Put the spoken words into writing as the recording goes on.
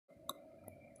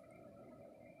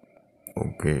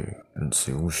Okay, let's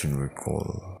see, who should we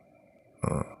call?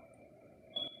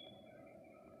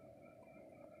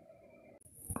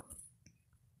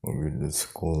 Okay, let's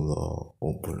call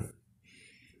Opaline.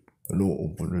 Hello,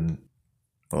 Opaline.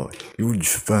 Huge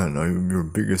fan. I'm your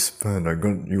biggest fan. I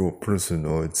got you a present.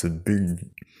 It's a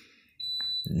big,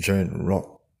 giant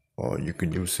rock. You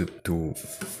can use it to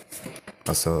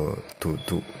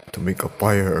make a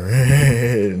fire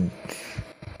and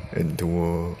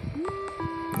to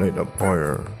light a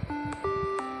fire.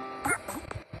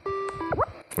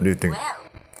 What do you think? Well,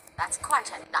 that's quite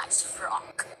a nice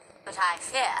frog, but I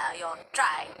fear you're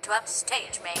trying to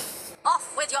upstage me.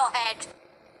 Off with your head!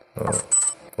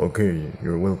 Okay,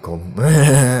 you're welcome.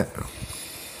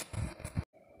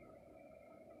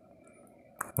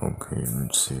 Okay,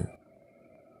 let's see.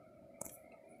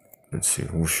 Let's see,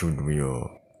 who should we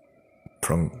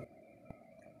prank?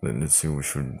 Let's see, who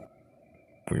should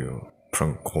we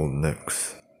prank call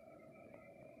next?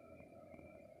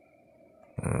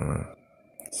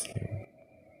 Let's see.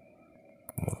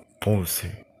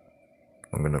 Posey.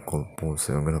 I'm gonna call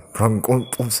Posey. I'm gonna prank call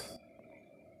Posey.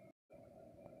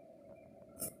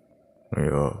 Hey,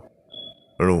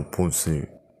 hello, Posey.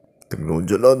 Tignan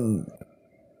dyan.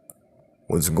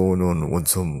 What's going on?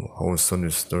 What's up? How's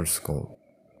Sunny Stars called?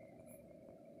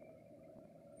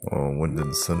 What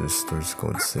did Sunny Stars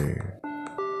called say?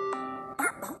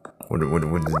 What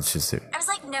did she say? I was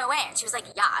like, no way. And she was like,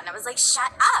 yeah. And I was like,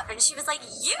 shut up. And she was like,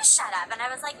 you shut up. And I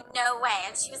was like, no way.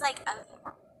 And she was like,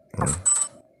 okay.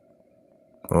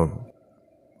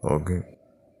 Okay.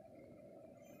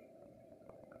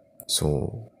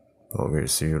 So, okay,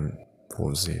 see you,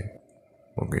 Posey.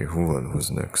 Okay,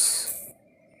 who's next?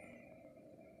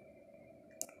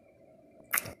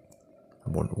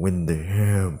 Come on, Wendy.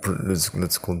 Yeah,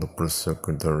 let's call the press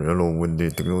secretary. Hello, Wendy.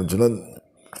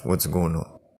 What's going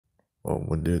on?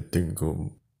 What do you think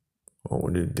of?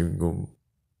 What do you think of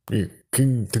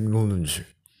King Technology?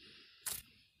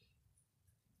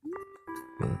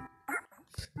 I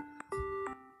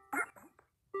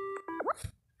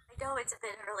know it's a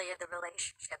bit early in the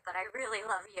relationship, but I really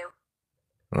love you.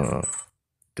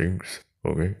 Thanks.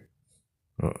 Okay.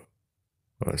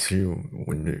 See you,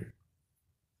 Wendy.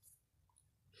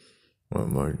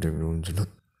 My technology.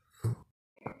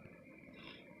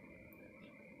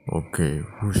 Okay,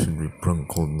 who should we prank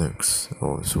call next?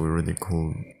 So we already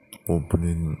called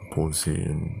Opaline, Posey,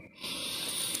 and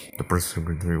the press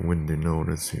secretary Wendy. Now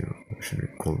let's see. Should we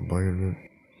call Violet?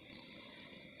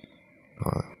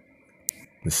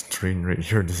 This train right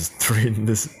here. This train.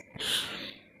 This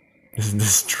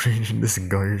train. This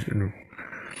guy.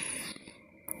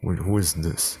 Wait, who is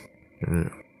this?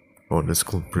 That's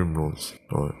called Primrose.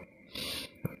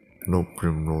 No,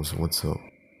 Primrose. What's up?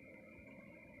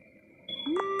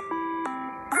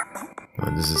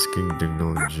 This is King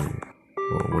Technology.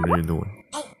 What are you doing?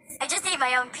 Hey, I just ate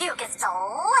my own puke. It's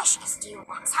delicious. Do you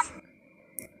want some?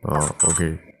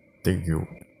 Okay. Thank you.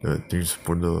 Thanks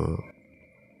for the...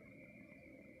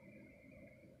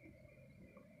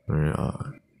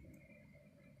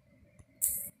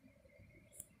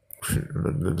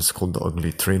 Let's call the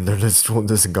ugly trainer. Let's call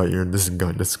this guy here.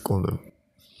 Let's call him.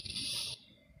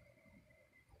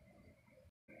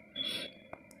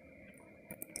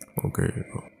 Okay.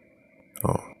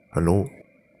 Hello.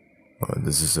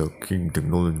 This is King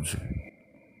Technology.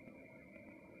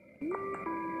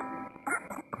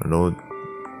 Hello.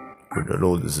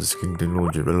 Hello, this is King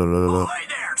Technology. Hi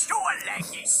there, so I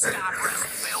like you starving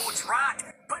fields, right?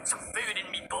 Put some food in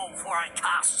me bowl before I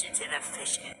cast you to the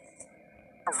fishes.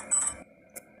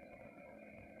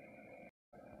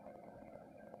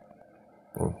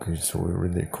 Okay, so we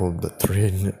really called the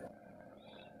train.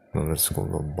 Now let's go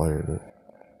and buy it.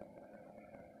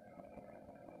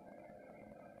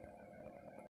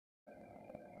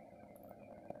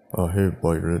 Hey,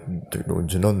 Pirate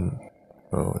Technology None.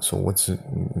 So what's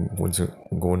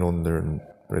going on there in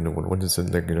Brandon? What is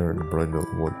it like there in Brandon?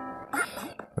 What?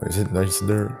 Is it nice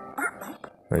there?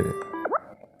 Hey.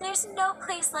 There's no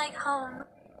place like home.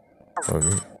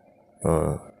 Okay.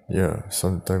 Yeah,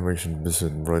 sometime I should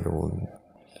visit Bridalwood.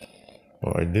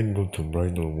 I did go to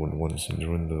Bridalwood once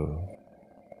during the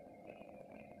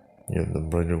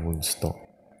Bridalwood stop.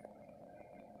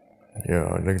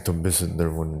 Yeah, I'd like to visit there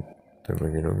one time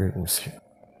again. Okay, we'll see.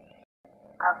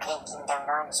 Okay, King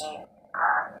Technology.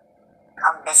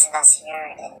 Come visit us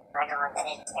here in Bridalwood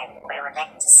anytime. We would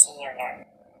like to see you here.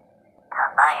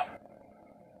 Bye.